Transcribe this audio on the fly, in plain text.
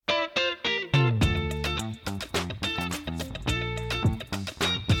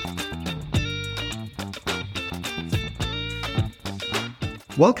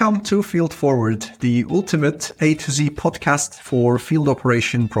Welcome to Field Forward, the ultimate A to Z podcast for field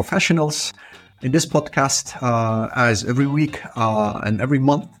operation professionals. In this podcast, as every week and every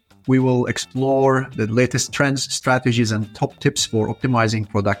month, we will explore the latest trends, strategies, and top tips for optimizing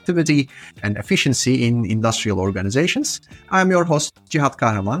productivity and efficiency in industrial organizations. I'm your host, Cihat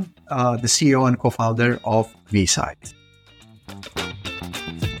Kahraman, the CEO and co-founder of VSite.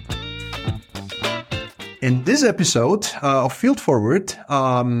 In this episode of Field Forward,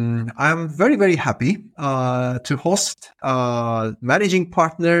 I'm very, very happy to host managing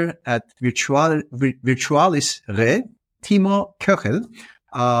partner at Virtualis Re, Timo Köchel.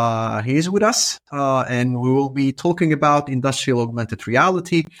 He is with us, and we will be talking about industrial augmented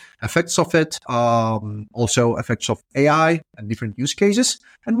reality, effects of it, also effects of AI and different use cases,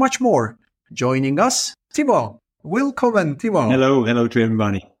 and much more. Joining us, Timo. Welcome, Timo. Hello to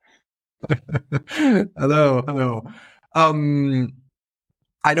everybody. Hello.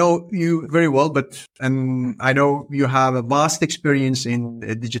 I know you very well, and I know you have a vast experience in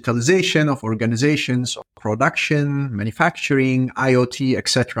digitalization of organizations, of production, manufacturing, IoT,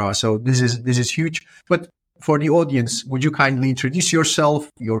 etc. So this is huge. But for the audience, would you kindly introduce yourself,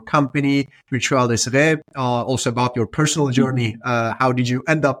 your company, Virtualis Re, also about your personal journey? How did you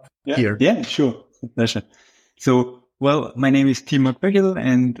end up here? Yeah, sure. Pleasure. So, well, my name is Timo Köchel,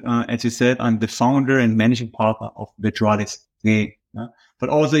 and as you said, I'm the founder and managing partner of Virtualis Re. But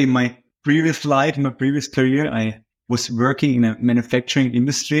also in my previous life, in my previous career, I was working in a manufacturing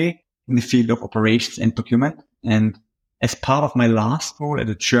industry in the field of operations and procurement. And as part of my last role at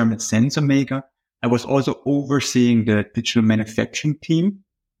a German sensor maker, I was also overseeing the digital manufacturing team,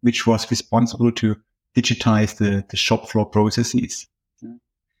 which was responsible to digitize the shop floor processes.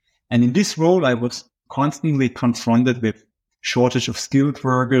 And in this role, I was constantly confronted with shortage of skilled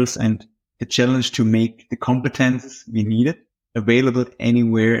workers and the challenge to make the competences we needed available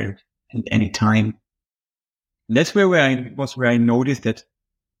anywhere and any time. And that's where I noticed that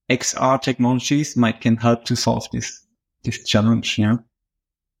XR technologies can help to solve this challenge. Yeah.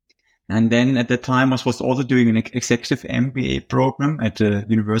 And then at that time, I was also doing an executive MBA program at the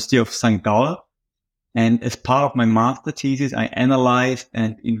University of St. Gallen. And as part of my master thesis, I analyzed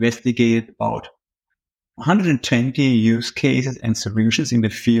and investigated about 120 use cases and solutions in the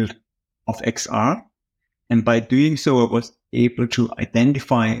field of XR. And by doing so, I was able to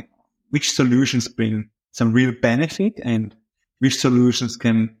identify which solutions bring some real benefit and which solutions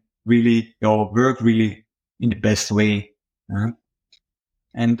can really work really in the best way.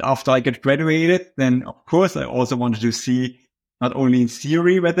 And after I got graduated, then of course I also wanted to see not only in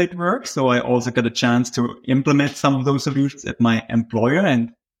theory whether it works. So I also got a chance to implement some of those solutions at my employer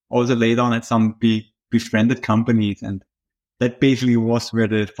and also later on at some befriended companies. And that basically was where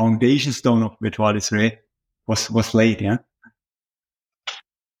the foundation stone of Virtualis Re was laid. Yeah.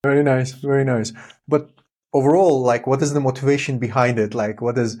 Very nice. But overall, what is the motivation behind it?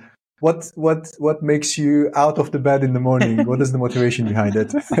 What makes you out of the bed in the morning? What is the motivation behind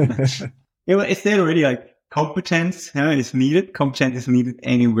it? It's there already. Competence is needed. Competence is needed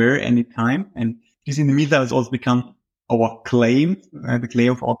anywhere, anytime. And this in the meantime has also become our claim, the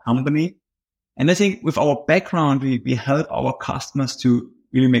claim of our company. And I think with our background, we help our customers to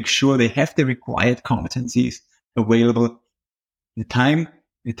really make sure they have the required competencies available, the time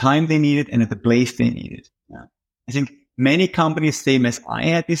they need it and at the place they need it. Yeah. I think many companies, same as I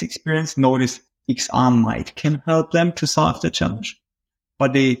had this experience, notice XR can help them to solve the challenge,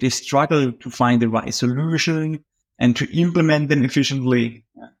 but they struggle to find the right solution and to implement them efficiently.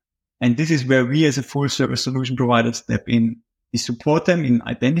 Yeah. And this is where we as a full service solution provider step in. We support them in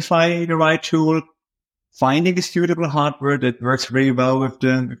identifying the right tool, finding the suitable hardware that works very well with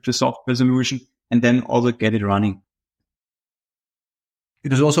the software solution, and then also get it running.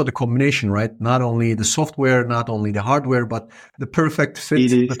 It is also the combination, right? Not only the software, not only the hardware, but the perfect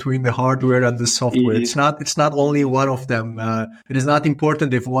fit between the hardware and the software. It's not only one of them. It is not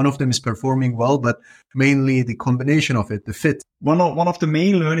important if one of them is performing well, but mainly the combination of it, the fit. One of the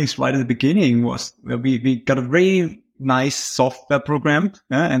main learnings right at the beginning was we got a very nice software program,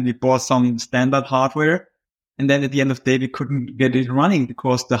 and we bought some standard hardware. And then at the end of the day, we couldn't get it running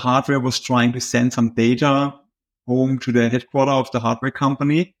because the hardware was trying to send some data home to the headquarters of the hardware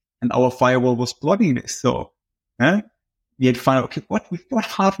company, and our firewall was blocking this. So we had to find out, what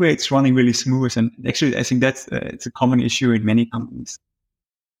hardware it's running really smooth. And actually, I think that's it's a common issue in many companies.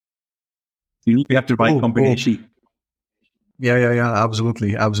 You need to have the right combination. Yeah,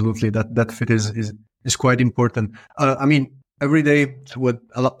 absolutely. That fit is quite important. every day with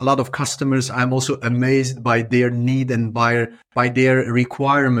a lot of customers, I'm also amazed by their need and by their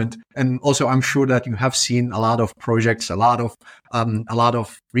requirement. And also, I'm sure that you have seen a lot of projects, a lot of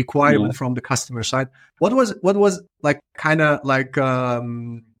requirement from the customer side. What was like kind of like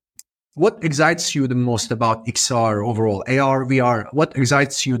what excites you the most about XR overall, AR, VR? What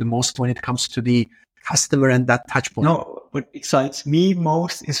excites you the most when it comes to the customer and that touch point? No, what excites me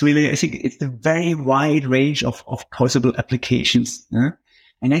most is really, I think it's the very wide range of possible applications.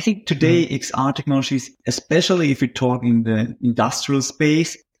 And I think today XR technologies, especially if we talk in the industrial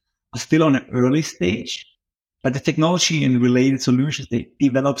space, are still on an early stage. But the technology and related solutions, they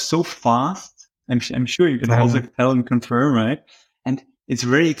develop so fast. I'm sure you can also tell and confirm, right? And it's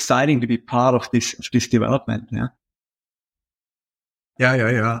very exciting to be part of this development. Yeah.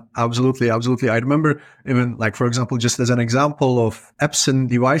 Yeah. Absolutely. I remember even like, for example, just as an example of Epson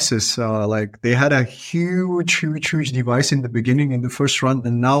devices, like they had a huge device in the beginning in the first run.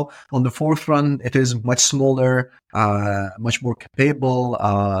 And now on the fourth run, it is much smaller, much more capable,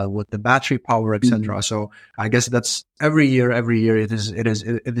 with the battery power, etc. So I guess that's every year it is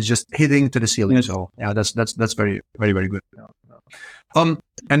just hitting to the ceiling. Yes. So yeah, that's very good.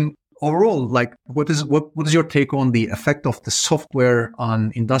 And overall, like, what is your take on the effect of the software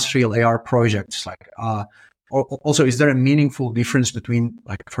on industrial AR projects? Like, also, is there a meaningful difference between,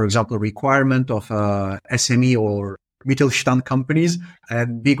 like, for example, requirement of SME or Mittelstand companies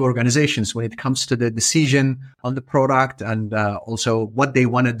and big organizations when it comes to the decision on the product and also what they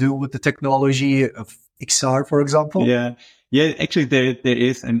want to do with the technology of XR, for example? Yeah. Actually, there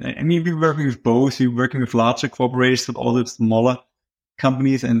is, and I mean, we're working with both. We're working with larger corporations, with all the smaller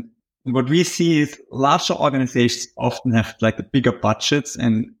companies, and what we see is larger organizations often have like the bigger budgets,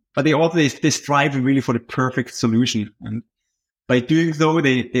 but they strive really for the perfect solution. And by doing so,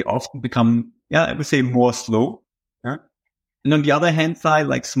 they often become, I would say, more slow. Yeah? And on the other hand side,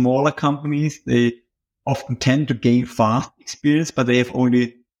 like smaller companies, they often tend to gain fast experience, but they have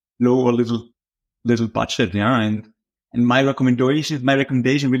only low or little budget. Yeah. And my recommendation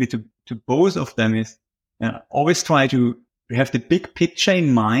really to both of them is always try to have the big picture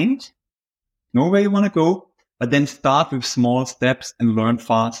in mind, know where you want to go, but then start with small steps and learn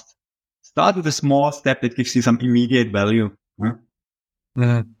fast. Start with a small step that gives you some immediate value.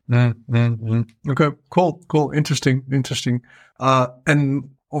 Okay, cool. Interesting. And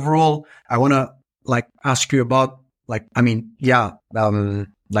overall, I want to like ask you about like, I mean,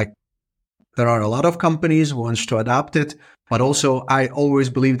 like there are a lot of companies who wants to adapt it, but also I always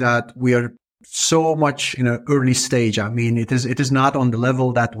believe that we are so much in an early stage. I mean, it is not on the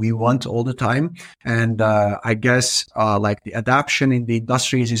level that we want all the time. And I guess like the adaptation in the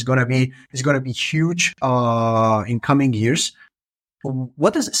industries is gonna be huge in coming years.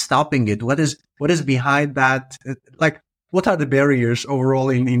 What is stopping it? What is behind that? Like, what are the barriers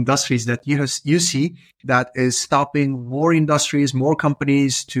overall in industries that you see that is stopping more industries, more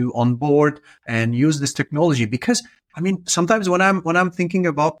companies to onboard and use this technology? Because I mean, sometimes when I'm thinking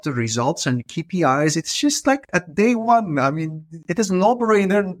about the results and KPIs, it's just like at day one. I mean, it is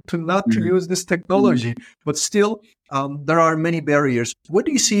no-brainer to not to use this technology, but still, there are many barriers. What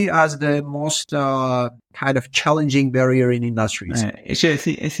do you see as the most kind of challenging barrier in industries?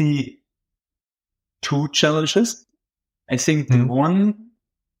 Actually, I see two challenges. I think the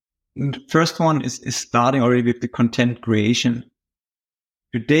first one is starting already with the content creation.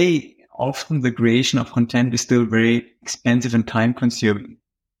 Today, often the creation of content is still very expensive and time consuming.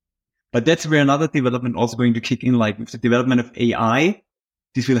 But that's where another development also going to kick in, like with the development of AI,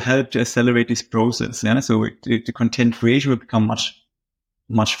 this will help to accelerate this process. Yeah? So the content creation will become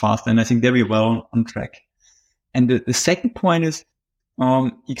much faster. And I think they're very well on track. And the second point is,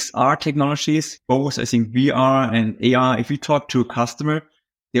 XR technologies, both I think VR and AR, if we talk to a customer,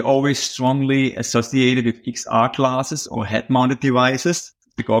 they're always strongly associated with XR glasses or head-mounted devices,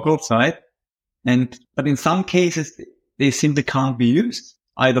 the goggles, right? But in some cases, they simply can't be used,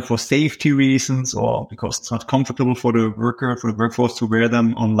 either for safety reasons or because it's not comfortable for the workforce to wear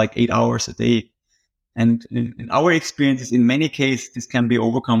them on like 8 hours a day. And in our experiences, in many cases, this can be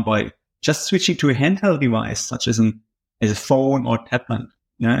overcome by just switching to a handheld device, such as a phone or tablet.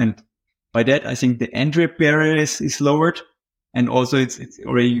 Yeah. And by that, I think the entry barrier is lowered. And also it's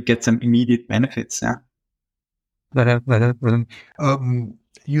already you get some immediate benefits. Yeah.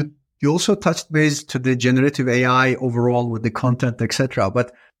 You also touched base to the generative AI overall with the content, etc.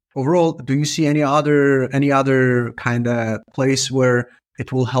 But overall, do you see any other kind of place where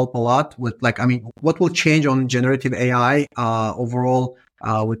it will help a lot with, like, I mean, what will change on generative AI overall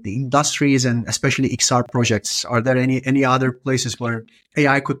with the industries and especially XR projects? Are there any other places where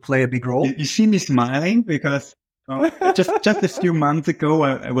AI could play a big role? You see me smiling because Just a few months ago,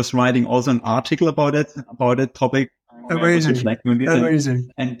 I was writing also an article about that topic. Amazing.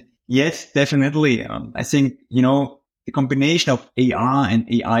 And yes, definitely. I think, the combination of AR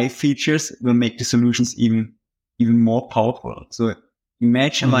and AI features will make the solutions even more powerful. So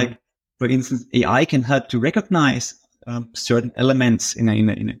imagine like, for instance, AI can help to recognize certain elements in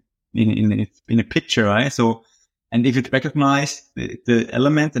a picture, right? So, and if it recognizes the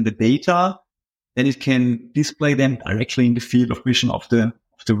element and the data, then it can display them directly in the field of vision of the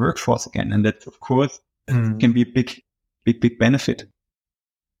workforce again. And that, of course, can be a big benefit.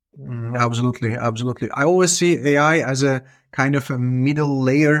 Absolutely. I always see AI as a kind of a middle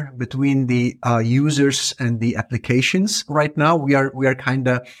layer between the users and the applications. Right now, we are kind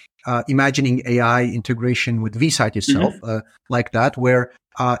of imagining AI integration with vSite itself, like that, where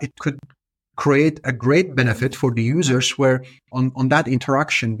it could create a great benefit for the users where on that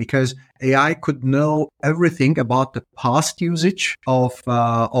interaction, because AI could know everything about the past usage of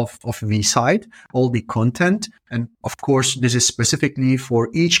vSite, all the content. And of course, this is specifically for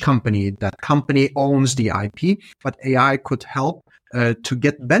each company. That company owns the IP, but AI could help to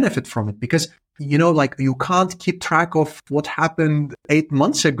get benefit from it, because like you can't keep track of what happened 8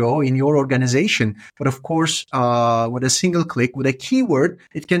 months ago in your organization. But of course, with a single click, with a keyword,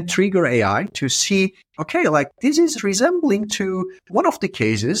 it can trigger AI to see, okay, like this is resembling to one of the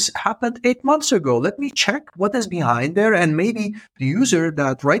cases happened 8 months ago. Let me check what is behind there. And maybe the user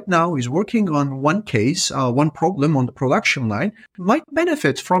that right now is working on one case, one problem on the production line might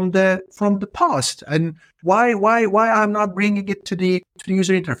benefit from the past. And why I'm not bringing it to the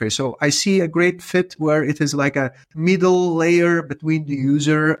user interface. So I see a great fit where it is like a middle layer between the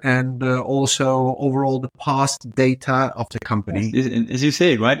user and also overall the past data of the company. As you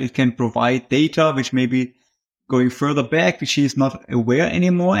say, right, it can provide data which may be going further back, which is not aware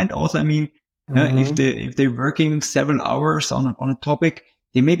anymore. And also, I mean, if they're working several hours on a topic,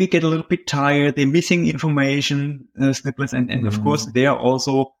 they maybe get a little bit tired. They're missing information snippets, and of course, they are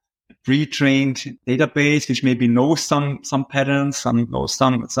also pre-trained database, which maybe knows some patterns, some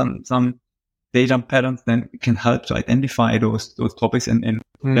data patterns, then it can help to identify those topics and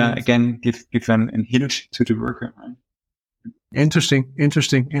again, give an hint to the worker. Right? Interesting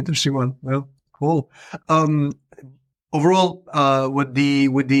one. Well, cool. Overall, with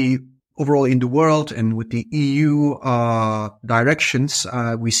the overall in the world and with the EU directions,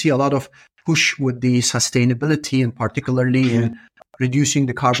 we see a lot of push with the sustainability, and particularly in reducing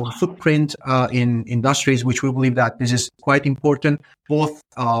the carbon footprint in industries, which we believe that this is quite important, both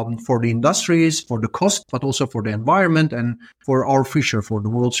for the industries, for the cost, but also for the environment and for our future, for the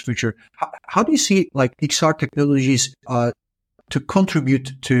world's future. How do you see like XR technologies to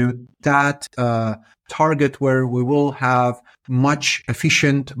contribute to that target where we will have much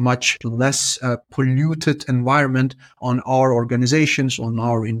efficient, much less polluted environment on our organizations, on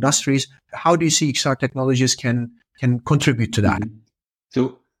our industries? How do you see XR technologies can contribute to that?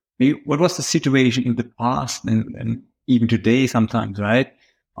 So what was the situation in the past and even today sometimes, right?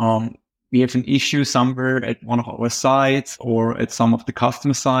 We have an issue somewhere at one of our sites or at some of the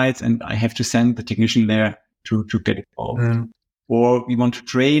customer sites, and I have to send the technician there to get it solved. Or we want to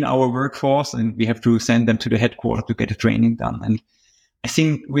train our workforce and we have to send them to the headquarters to get the training done. And I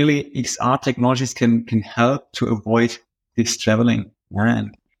think really XR technologies can help to avoid this traveling.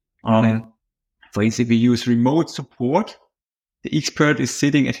 And for instance, we use remote support. The expert is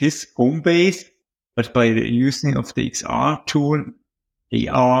sitting at his home base, but by the using of the XR tool,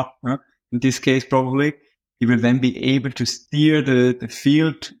 AR, in this case probably, he will then be able to steer the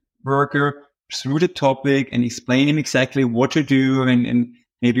field worker through the topic and explain him exactly what to do, and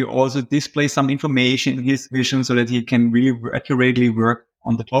maybe also display some information in his vision so that he can really accurately work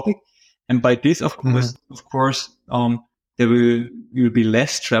on the topic. And by this, of course, there will be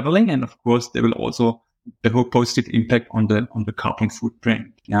less traveling, and of course, there will also the whole positive impact on the carbon footprint.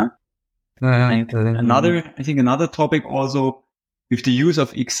 Yeah. And another topic also with the use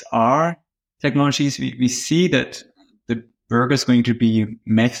of XR technologies, we see that the worker is going to be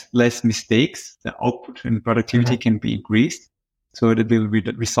less mistakes. The output and productivity can be increased. So that will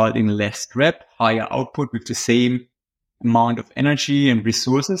result in less scrap, higher output with the same amount of energy and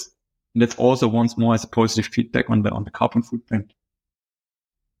resources. And that's also once more as a positive feedback on the carbon footprint.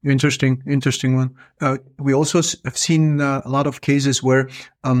 Interesting one. We also have seen a lot of cases where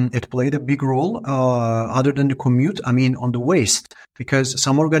it played a big role, other than the commute, I mean, on the waste. Because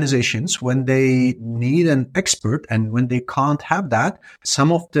some organizations, when they need an expert and when they can't have that,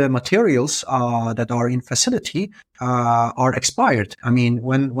 some of the materials that are in facility are expired. I mean,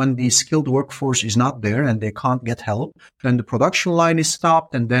 when the skilled workforce is not there and they can't get help, then the production line is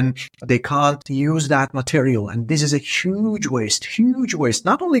stopped and then they can't use that material. And this is a huge waste,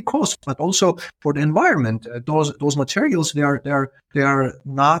 not only cost, but also for the environment. Those materials, they are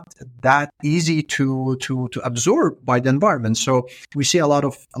not that easy to absorb by the environment. So we see a lot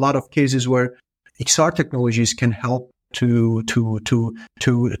of cases where XR technologies can help to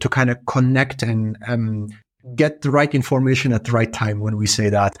kind of connect and get the right information at the right time when we say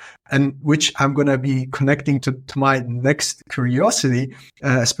that, and which I'm going to be connecting to my next curiosity,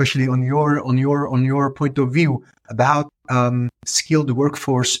 especially on your point of view about skilled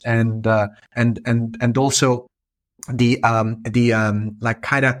workforce and also the like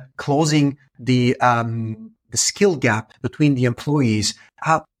kind of closing the skill gap between the employees.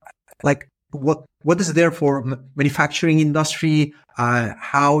 Like what is there for manufacturing industry?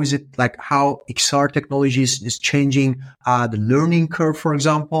 How is it, like how XR technologies is changing the learning curve, for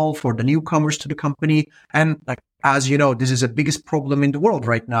example, for the newcomers to the company? And like, as you know, this is the biggest problem in the world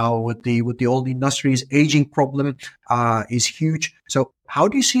right now with the old industries. Aging problem is huge. So how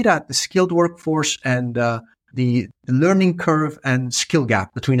do you see that the skilled workforce and the learning curve and skill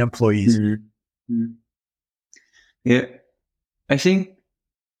gap between employees? Mm-hmm. Yeah, I think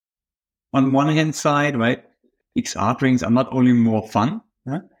on one hand side, right, XR trainings are not only more fun,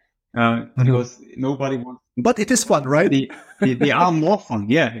 because nobody wants. But it is fun, right? They are more fun.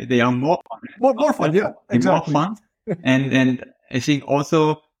 Yeah, they are more fun. More fun. Yeah, exactly. More fun. And I think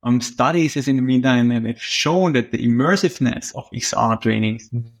also studies in the meantime have shown that the immersiveness of XR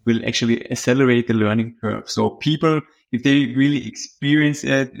trainings will actually accelerate the learning curve. So people, if they really experience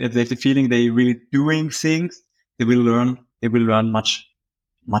it, if they have the feeling they're really doing things, they will learn much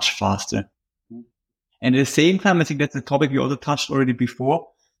faster. And at the same time, I think that's a topic we also touched already before.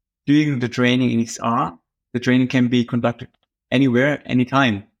 Doing the training in XR, the training can be conducted anywhere,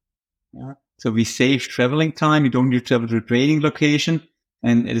 anytime. Yeah. So we save traveling time. You don't need to travel to a training location.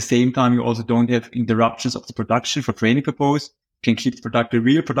 And at the same time, you also don't have interruptions of the production for training purpose. You can keep the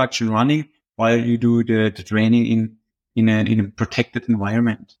real production running while you do the training in a protected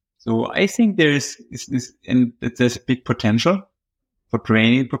environment. So I think there's a big potential for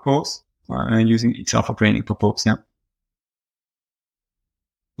training purpose, using XR for training purpose. Yeah.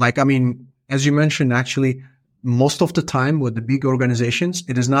 Like, I mean, as you mentioned, actually, most of the time with the big organizations,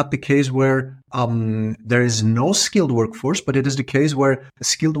 it is not the case where there is no skilled workforce, but it is the case where the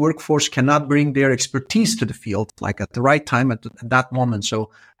skilled workforce cannot bring their expertise to the field, like at the right time at that moment.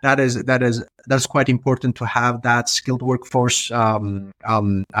 So that's quite important to have that skilled workforce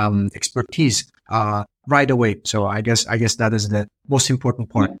expertise right away. So I guess that is the most important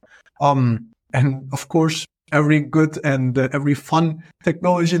part. And of course, every good and every fun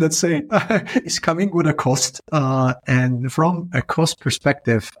technology, let's say, is coming with a cost. And from a cost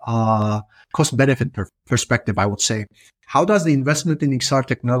perspective, cost benefit perspective, I would say, how does the investment in XR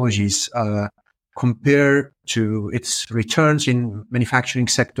technologies compare to its returns in manufacturing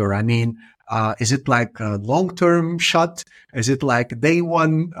sector? I mean, is it like a long-term shot? Is it like day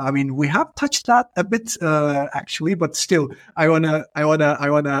one? I mean, we have touched that a bit, actually, but still, I wanna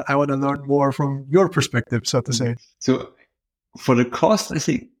learn more from your perspective, so to say. So for the cost, I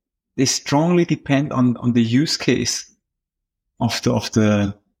think they strongly depend on the use case of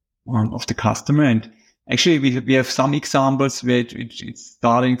the customer. And actually, we have some examples where it's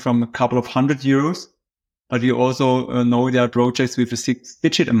starting from a couple of €100. But you also know there are projects with a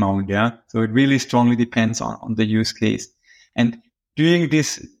 6-digit amount, yeah? So it really strongly depends on the use case. And doing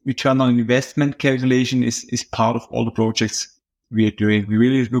this return on investment calculation is part of all the projects we are doing. We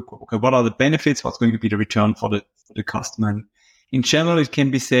really look, okay, what are the benefits? What's going to be the return for the customer? And in general, it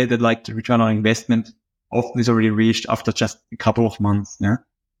can be said that like the return on investment often is already reached after just a couple of months, yeah?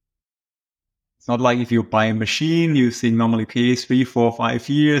 It's not like if you buy a machine, you think normally, okay, 3, 4, 5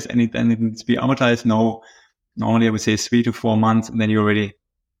 years, and it needs to be amortized. No. Normally, I would say 3 to 4 months, and then you're ready.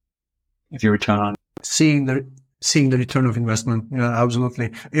 If you return on seeing the return of investment, yeah,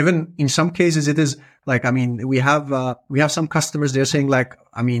 absolutely. Even in some cases, it is like, I mean, we have some customers. They're saying like,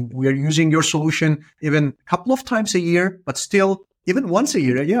 I mean, we are using your solution even a couple of times a year, but still even once a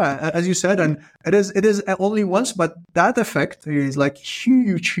year. Yeah, as you said, and it is only once, but that effect is like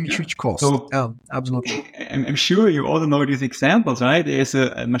huge cost. So, absolutely. I'm sure you all know these examples, right? There's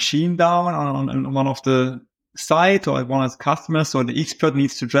a machine down on one of the site or one of the customers, so the expert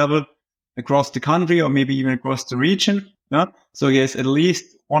needs to travel across the country or maybe even across the region, Yeah? So he has at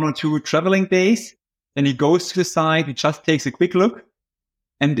least 1 or 2 traveling days. Then he goes to the site. He just takes a quick look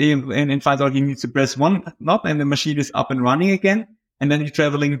and finds out he needs to press one knob and the machine is up and running again. And then he's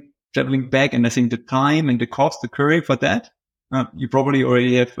traveling back. And I think the time and the cost occurring for that, you probably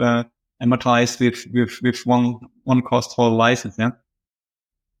already have, amortized with one cost for a license. Yeah.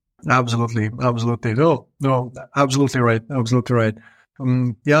 Absolutely. No, absolutely right.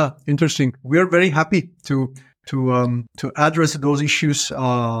 Yeah, interesting. We are very happy to address those issues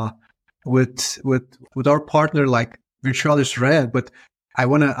with our partner like Virtualis Re. But I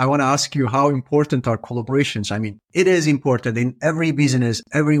wanna ask you, how important are collaborations? I mean, it is important in every business,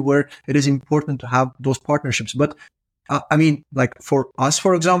 everywhere. It is important to have those partnerships. But I mean, like for us,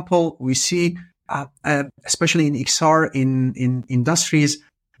 for example, we see, especially in XR in industries,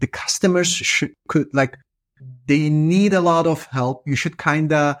 the customers they need a lot of help. You should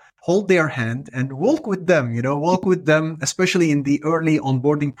kind of hold their hand and walk with them, especially in the early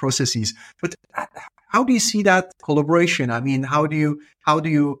onboarding processes. But how do you see that collaboration? I mean, how do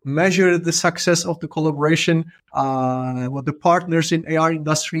you measure the success of the collaboration with the partners in AR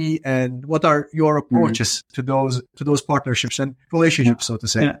industry, and what are your approaches to those partnerships and relationships, so to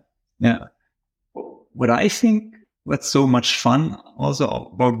say? Yeah. What I think what's so much fun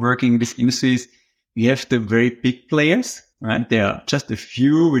also about working in this industry is you have the very big players, right? There are just a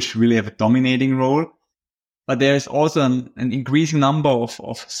few which really have a dominating role, but there's also an increasing number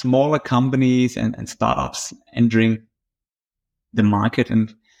of smaller companies and startups entering the market.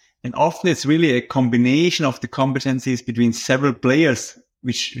 And often it's really a combination of the competencies between several players,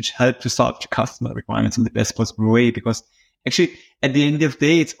 which help to solve the customer requirements in the best possible way. Because actually at the end of the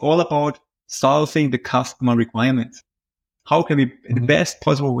day, it's all about solving the customer requirements. How can we, in the best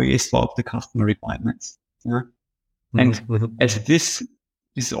possible way, solve the customer requirements? Yeah? And as this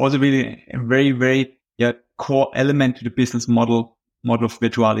is also really a very, very core element to the business model of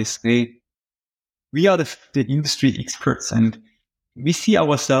Virtualis Re. We are the industry experts, and we see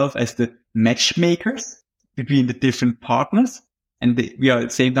ourselves as the matchmakers between the different partners, and we are at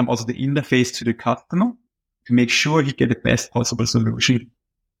the same time also the interface to the customer to make sure he get the best possible solution.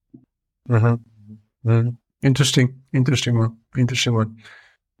 Interesting one.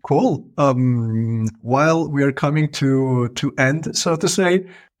 Cool. While we are coming to end, so to say,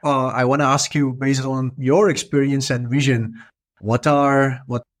 I want to ask you, based on your experience and vision, what are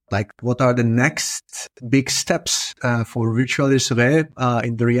the next big steps for Virtualis Re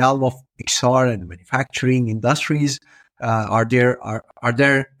in the realm of XR and manufacturing industries? Are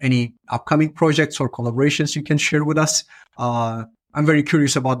there any upcoming projects or collaborations you can share with us? I'm very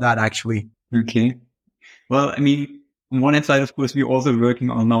curious about that, actually. Okay. Well, I mean, on one hand side, of course, we're also working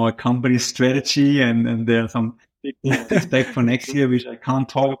on our company strategy, and there are some big things back for next year, which I can't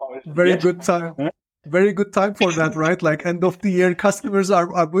talk about. Very good time for that, right? Like end of the year, customers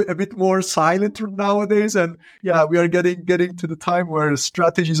are a bit more silent nowadays, and yeah, we are getting to the time where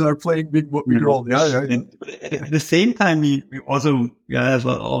strategies are playing big role. Yeah. And at the same time, we also have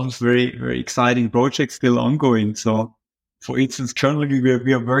all these very, very exciting projects still ongoing. So, for instance, currently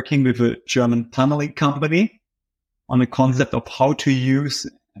we are working with a German tunneling company on a concept of how to use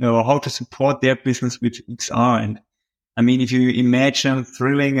or how to support their business with XR. And I mean, if you imagine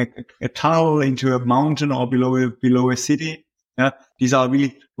drilling a tunnel into a mountain or below a city, these are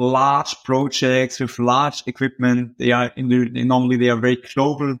really large projects with large equipment. Normally they are very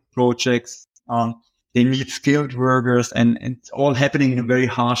global projects. They need skilled workers, and it's all happening in a very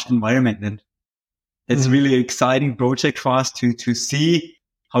harsh environment. And it's really an exciting project for us to see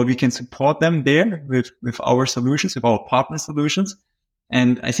how we can support them there with our solutions, with our partner solutions.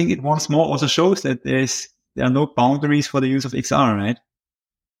 And I think it once more also shows that there are no boundaries for the use of XR, right?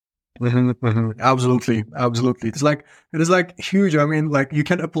 Absolutely. It is like huge. I mean, like you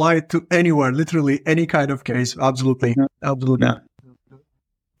can apply it to anywhere, literally any kind of case. Absolutely. Yeah.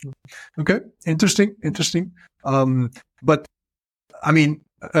 Okay. Interesting. But I mean,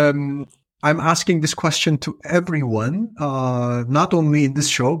 I'm asking this question to everyone, not only in this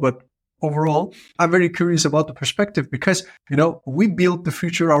show, but overall. I'm very curious about the perspective, because, we build the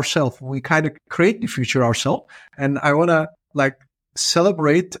future ourselves. We kind of create the future ourselves. And I want to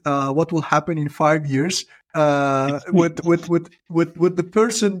celebrate what will happen in 5 years with the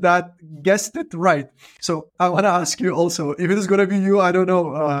person that guessed it right. So I want to ask you also, if it is going to be you, I don't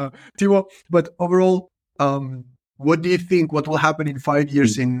know, Timo, but overall, what do you think? What will happen in 5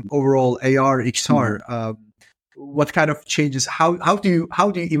 years in overall AR, XR? What kind of changes? How do you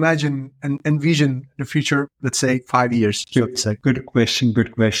imagine and envision the future? Let's say 5 years. Good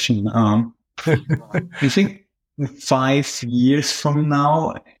question. I think 5 years from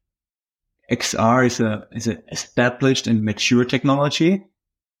now, XR is a established and mature technology.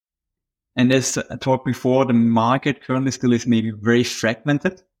 And as I talked before, the market currently still is maybe very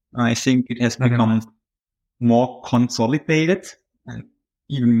fragmented. I think it has become more consolidated and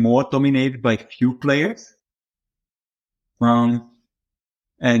even more dominated by few players. And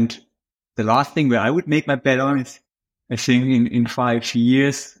the last thing where I would make my bet on is, I think in 5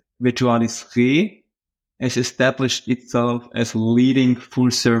 years, Virtualis Re has established itself as a leading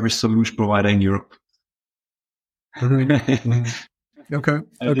full service solution provider in Europe. Okay.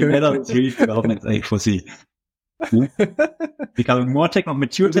 I think that are three developments I foresee. Becoming more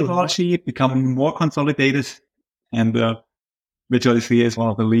mature technology, becoming more consolidated, and Virtualis Re is one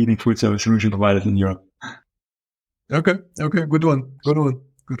of the leading full service solution providers in Europe. Okay. Good one.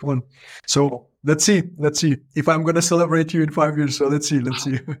 So let's see if I'm going to celebrate you in 5 years. So let's see.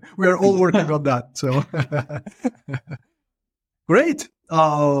 We are all working on that. So great.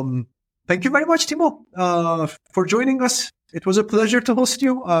 Thank you very much, Timo, for joining us. It was a pleasure to host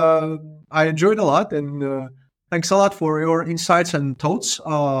you. I enjoyed a lot, and thanks a lot for your insights and thoughts.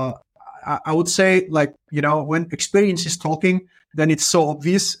 I would say, when experience is talking, then it's so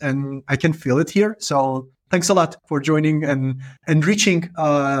obvious, and I can feel it here. So thanks a lot for joining and enriching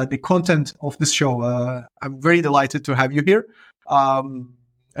the content of this show. I'm very delighted to have you here.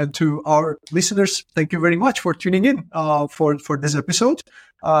 And to our listeners, thank you very much for tuning in for this episode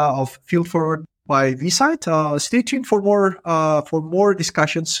of Field Forward by VSite. Stay tuned for more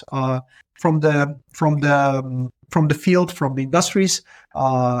discussions from the field, from the industries,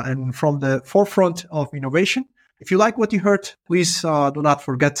 and from the forefront of innovation. If you like what you heard, please do not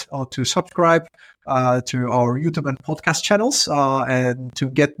forget to subscribe to our YouTube and podcast channels and to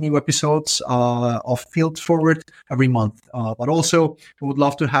get new episodes of Field Forward every month. But also, we would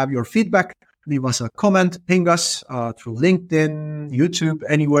love to have your feedback. Leave us a comment, ping us through LinkedIn, YouTube,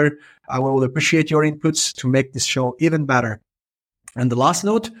 anywhere. I will appreciate your inputs to make this show even better. And the last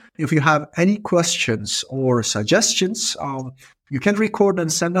note, if you have any questions or suggestions, you can record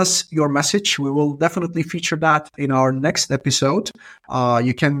and send us your message. We will definitely feature that in our next episode.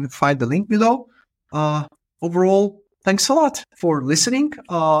 You can find the link below. Overall, thanks a lot for listening.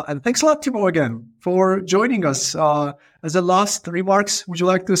 And thanks a lot, Timo, again, for joining us. As a last remarks, would you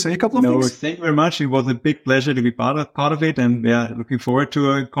like to say a couple of things? No, thank you very much. It was a big pleasure to be part of it. And looking forward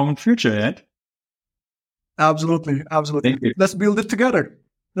to a common future, Ed. Absolutely. Thank you. Let's build it together.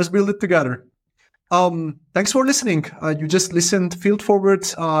 Thanks for listening. You just listened Field Forward,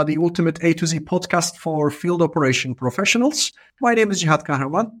 the ultimate A to Z podcast for field operation professionals. My name is Cihat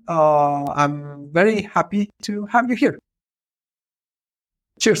Kahraman. I'm very happy to have you here.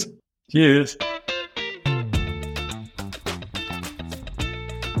 Cheers.